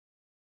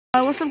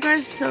What's up,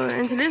 guys? So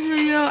in today's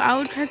video, I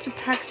will try to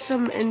pack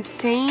some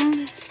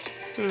insane.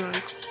 Hang on.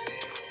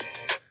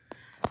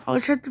 I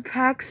will try to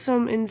pack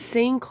some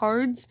insane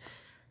cards.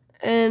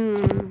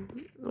 And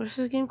what's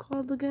this game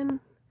called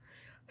again?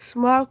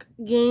 Smoq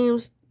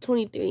Games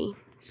 23.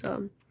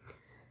 So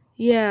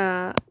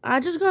yeah, I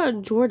just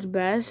got George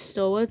Best.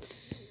 So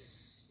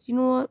you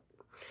know what?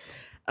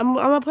 I'm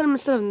gonna put him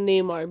instead of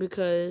Neymar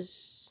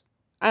because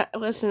I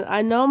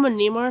know I'm a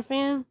Neymar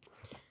fan,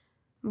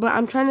 but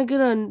I'm trying to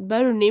get a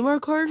better Neymar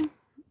card.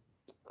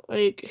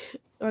 Like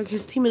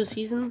his team of the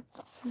season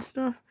and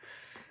stuff.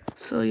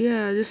 So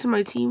yeah, this is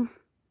my team.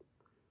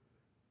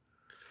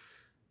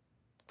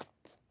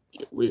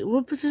 Wait,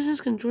 what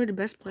positions can George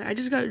Best play? I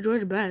just got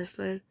George Best.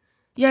 Like,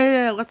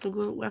 yeah, left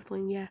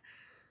wing, yeah.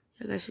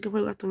 Yeah, guys, you can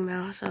play left wing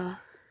now. So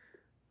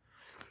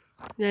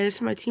yeah, this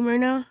is my team right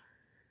now.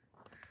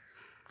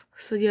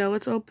 So yeah,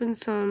 let's open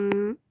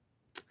some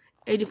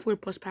 84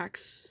 plus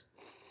packs.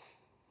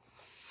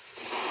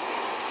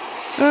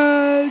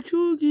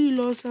 Chucky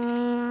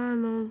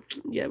Lozano.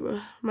 Yeah,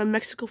 bro, my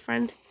Mexico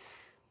friend.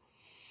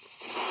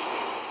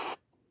 I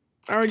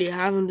already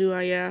have him, do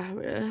I? Yeah.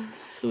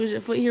 Who is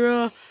it? Foot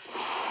hero.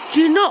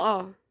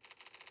 Ginoa.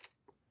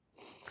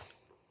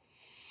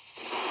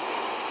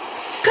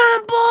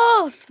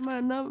 Campos!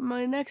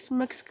 My next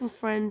Mexican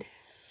friend.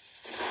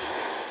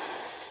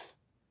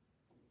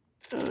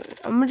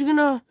 I'm just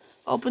gonna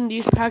open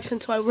these packs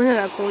until I run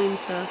out of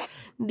coins.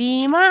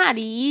 Di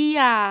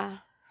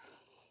Maria.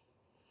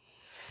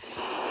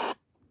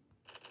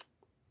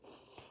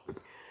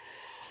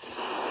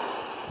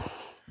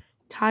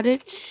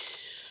 Tadic.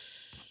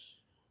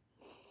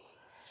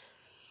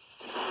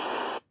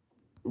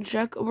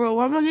 Jack, bro,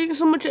 why am I getting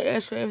so much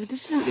extra? If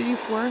this is an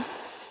 84,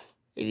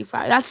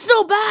 85, that's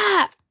so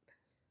bad!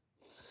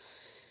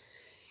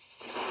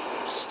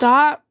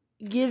 Stop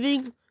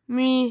giving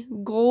me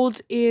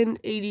gold in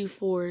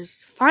 84s.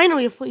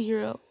 Finally, a foot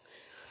hero.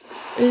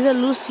 Is it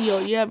Lucio?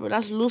 Yeah, bro,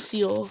 that's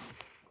Lucio.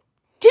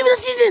 Team of the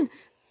season!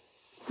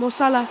 Mo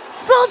Salah!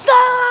 Mo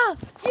Salah!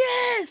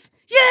 Yes!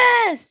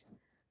 Yes!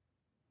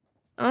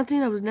 I don't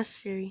think that was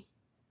necessary.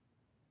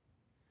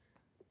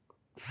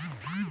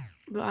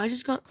 But I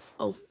just got...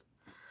 Oh.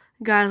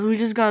 Guys, we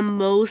just got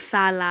Mo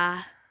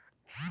Salah.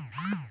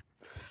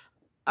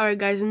 Alright,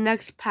 guys,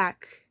 next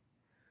pack.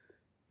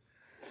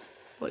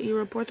 What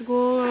hero?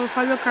 Portugal?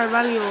 Fabio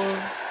Carvalho.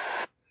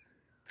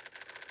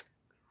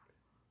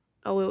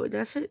 Oh, wait,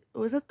 that's it?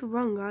 Was that the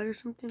wrong guy or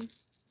something?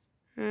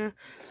 Yeah.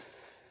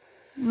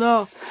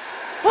 No.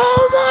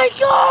 Oh my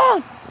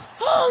god!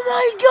 Oh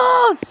my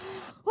god!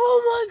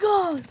 Oh my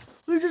god!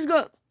 We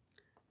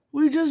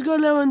just got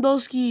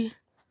Lewandowski.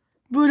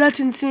 Bro, that's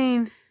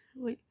insane.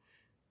 Wait.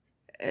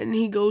 And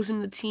he goes in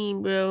the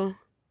team, bro.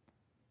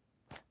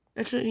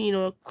 Actually, you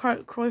know,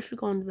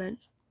 Cruyff on the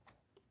bench.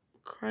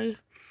 Cruyff.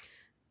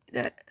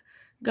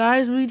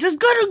 Guys, we just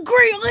got a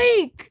great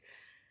link!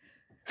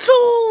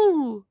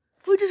 So,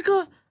 we just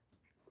got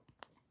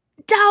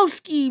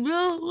Dowski,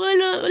 bro.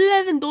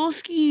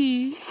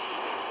 Lewandowski.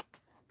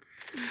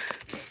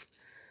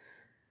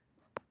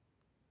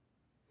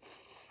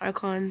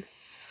 Icon.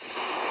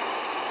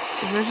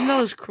 Imagine that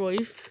was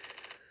Cruyff.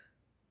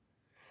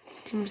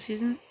 Team of the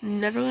season.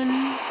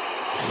 Netherlands.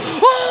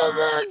 Oh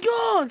my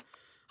god!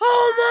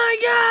 Oh my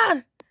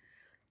god!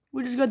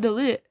 We just got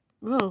Delete.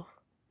 Bro.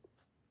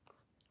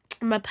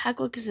 My pack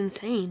look is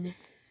insane.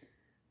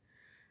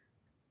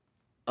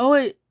 Oh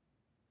wait.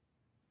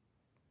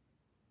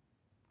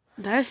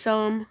 Did I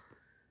sell him?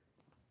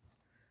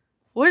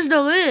 Where's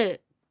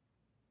Delete?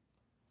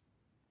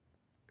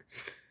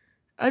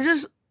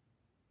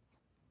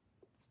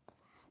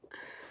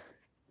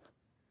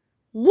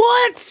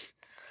 What?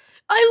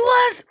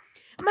 I lost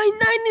my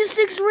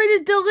 96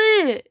 rated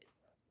Delete.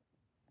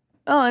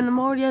 Oh, and I'm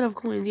already out of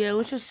coins. Yeah,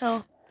 let's just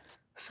sell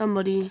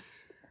somebody.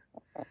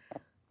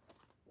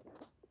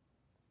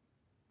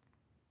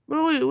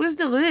 Bro, wait, where's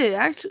Delete?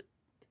 Actually,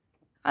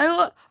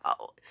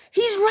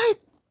 he's right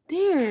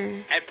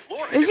there.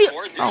 Is he?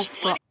 Oh,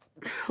 fuck.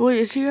 Wait,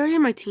 is he already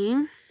in my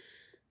team?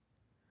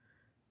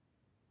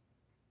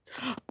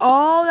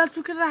 Oh, that's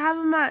because I have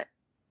him at...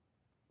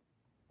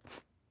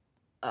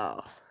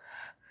 Oh.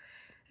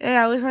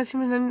 Yeah, at least my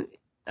team is in...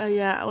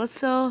 yeah, let's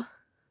sell...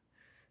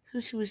 Who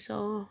should we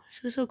sell?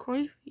 Should we sell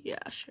Cruyff?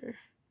 Yeah, sure.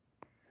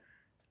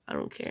 I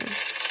don't care.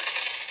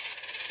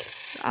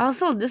 I'll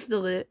sell this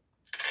Delete.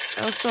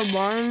 I'll sell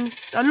Barnes.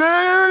 Oh,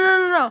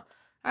 no.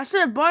 I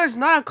said Barnes,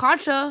 not a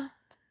Concha.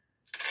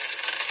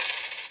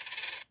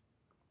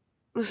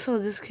 Let's sell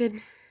this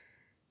kid.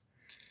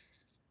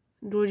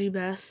 Georgie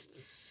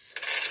Best.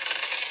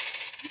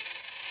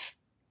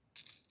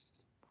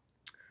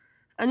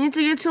 I need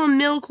to get to 1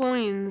 mil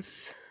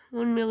coins.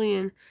 1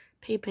 million.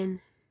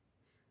 Papin.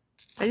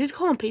 Did I just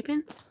call him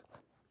Papin?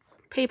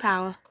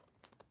 PayPal.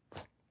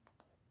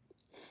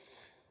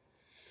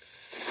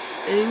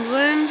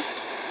 England.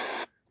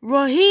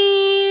 Raheem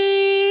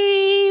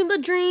the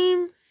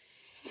Dream.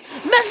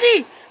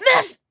 Messi!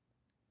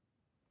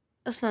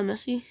 That's not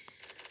Messi.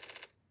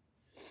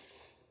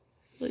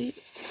 Wait.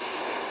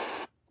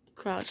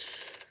 Crouch.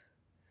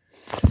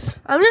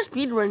 I'm just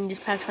speedrunning these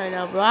packs right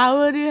now, bro. I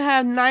already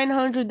have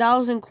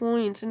 900,000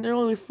 coins, and they're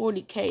only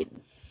 40k.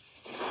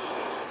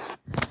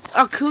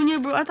 Acuna,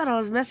 bro. I thought I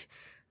was messing.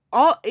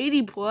 All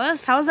 80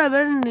 plus? How's that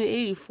better than the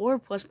 84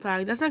 plus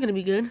pack? That's not gonna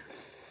be good.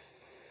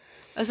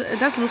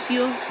 That's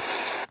Lucio.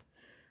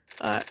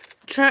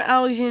 Trent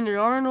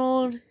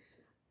Alexander-Arnold.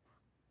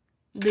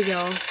 Big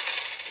L.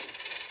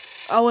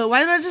 Oh wait, why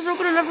did I just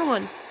open another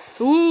one?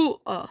 Ooh,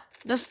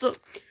 that's the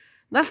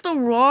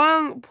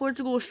wrong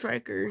Portugal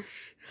striker.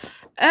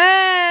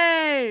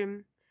 Hey,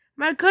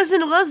 my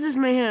cousin loves this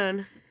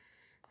man.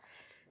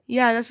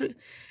 Yeah, that's what.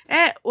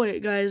 Hey,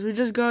 wait, guys, we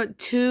just got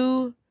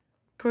 2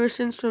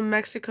 persons from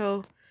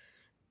Mexico,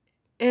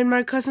 and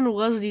my cousin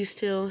loves these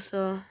two.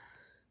 So,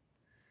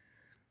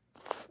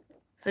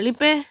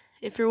 Felipe,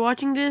 if you're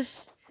watching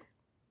this,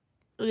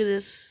 look at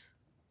this.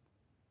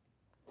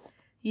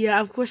 Yeah,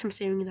 of course I'm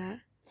saving that.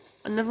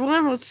 Another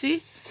one, let's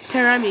see.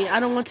 Taremi. I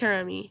don't want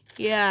Taremi.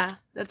 Yeah,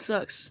 that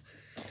sucks.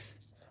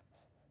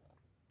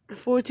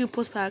 42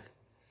 plus pack.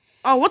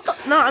 Oh, what the?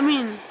 No, I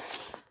mean,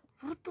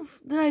 what the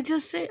did I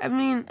just say? I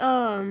mean,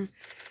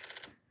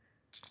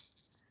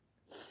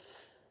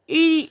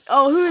 80.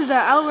 Oh, who is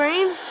that? Al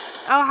Rain?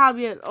 Al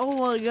Habib. Oh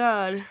my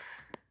god.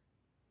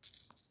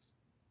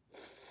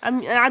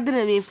 I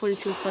didn't mean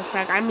 42 plus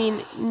pack. I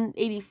mean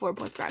 84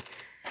 plus pack.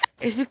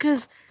 It's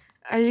because,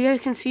 as you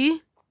guys can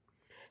see,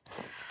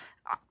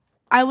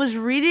 I was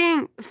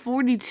reading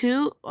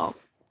 42. Oh,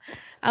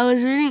 I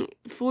was reading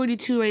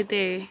 42 right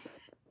there.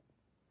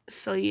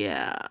 So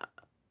yeah.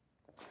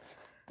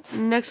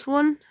 Next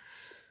one.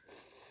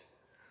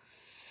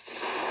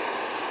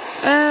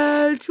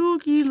 El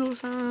Chucky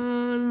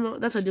Lozano.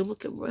 That's a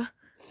duplicate, bro.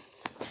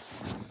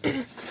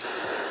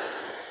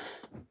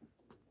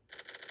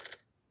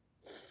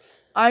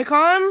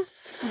 Icon,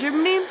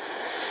 Germany.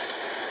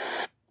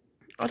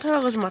 I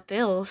thought it was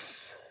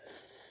Mateos.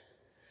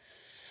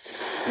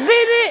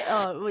 Vidic.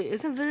 Oh wait,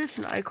 isn't Vidic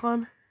an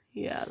icon?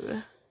 Yeah,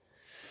 bro.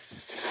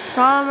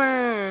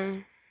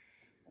 Summer.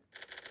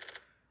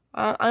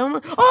 I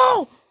almost.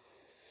 Oh!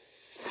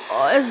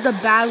 Oh, it's the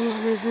bad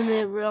one, isn't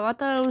it, bro? I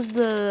thought it was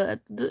the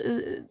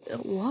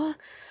what?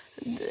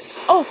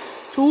 Oh,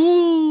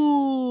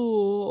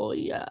 so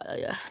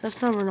yeah.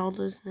 That's not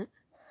Ronaldo, isn't it?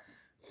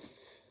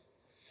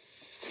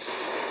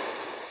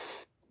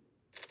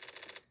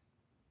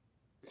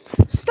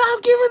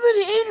 Stop giving me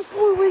the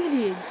 84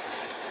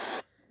 ratings.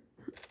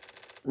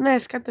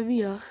 Nice, got the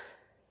Villa.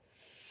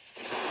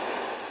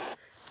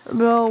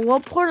 Bro,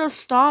 what part of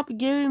stop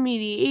giving me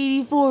the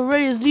 84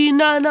 ratings do you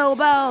not know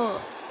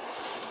about?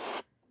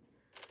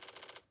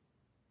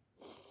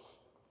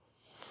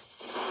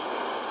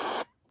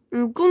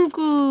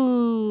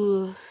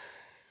 Nkunku.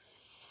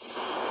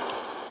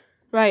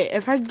 Right,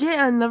 if I get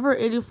another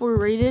 84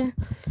 rated,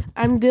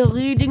 I'm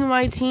deleting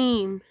my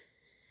team.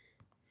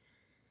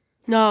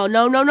 No.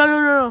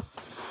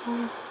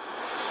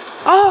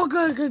 Oh,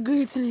 good.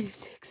 It's an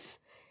 86.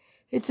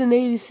 It's an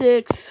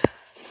 86.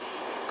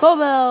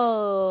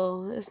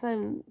 Cobel. It's not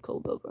even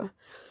Cobel, bro.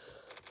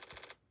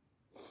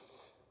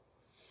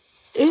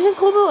 Isn't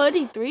Cobel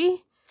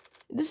 83?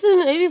 This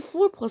is an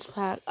 84 plus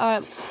pack.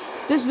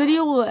 This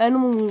video will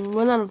end when we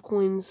run out of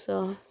coins,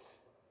 so.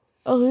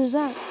 Oh, who's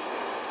that?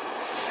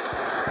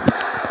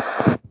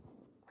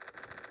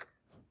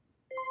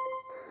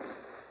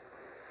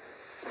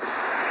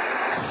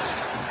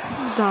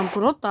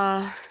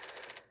 Zamprota.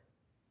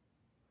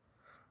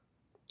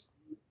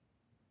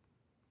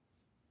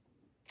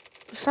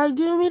 Stop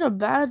giving me the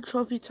bad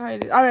trophy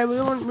title. Alright, we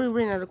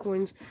ran out of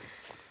coins.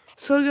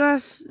 So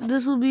guys,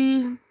 this will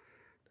be.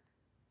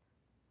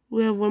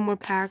 We have one more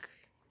pack.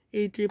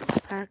 83 plus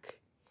pack.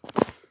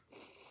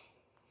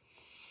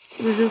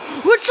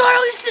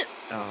 Richarlison!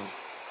 Oh.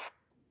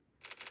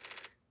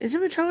 Is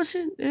it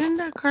Richarlison? Isn't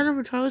that Carter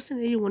Richarlison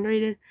 81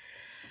 rated?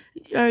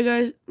 Alright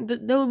guys,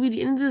 that will be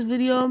the end of this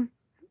video.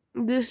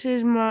 This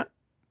is my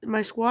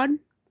squad.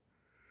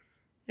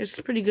 It's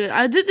pretty good.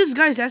 I did this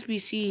guy's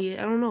SBC.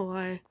 I don't know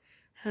why.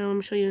 Let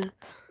me show you.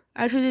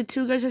 I actually did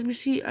 2 guys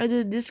SBC. I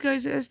did this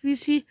guy's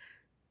SBC.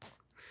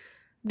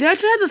 They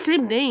actually have the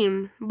same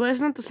name, but it's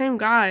not the same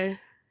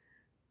guy.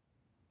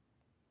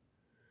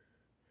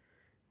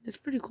 It's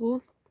pretty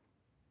cool.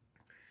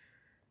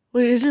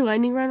 Wait, is there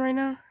lightning round right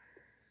now?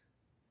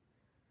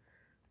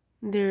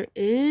 There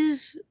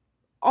is.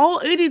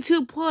 All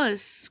 82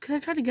 plus. Can I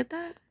try to get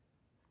that?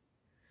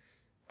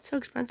 It's so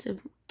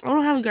expensive. I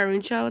don't have a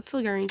Garincha. Let's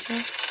still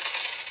Garincha.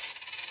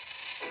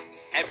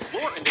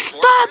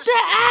 Stop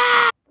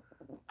that!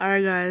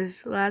 Alright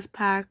guys, last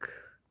pack.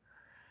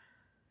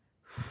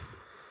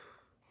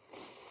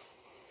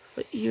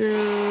 For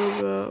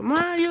Euro,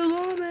 Mario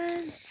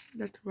Gomez.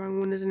 That's the wrong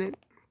one, isn't it?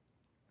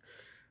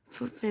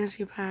 For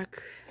fantasy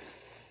pack.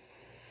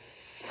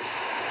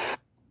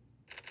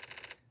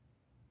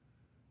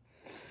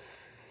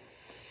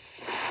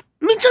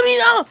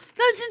 Mitomino!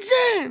 That's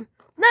insane!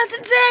 That's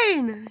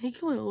insane! He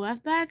can go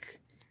left back.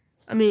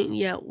 I mean,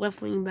 yeah,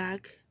 left wing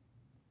back.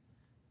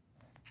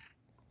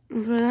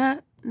 And for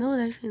that, no,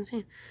 it's actually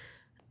insane.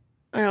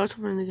 Alright, let's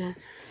open it again.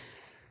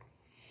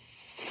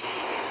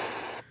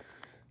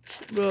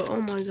 Bro,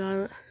 oh my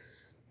god.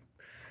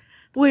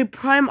 Wait,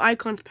 Prime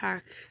Icons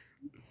pack.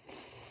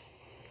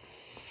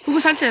 Hugo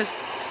Sanchez.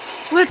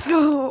 Let's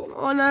go.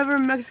 Another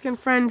Mexican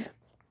friend.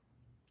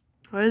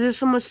 Why is there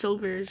so much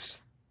silvers?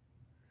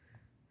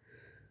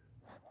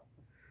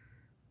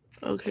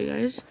 Okay,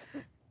 guys.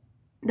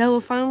 That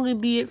will finally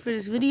be it for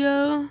this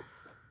video.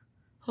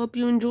 Hope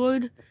you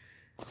enjoyed.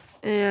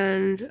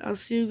 And I'll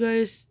see you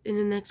guys in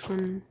the next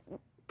one.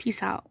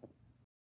 Peace out.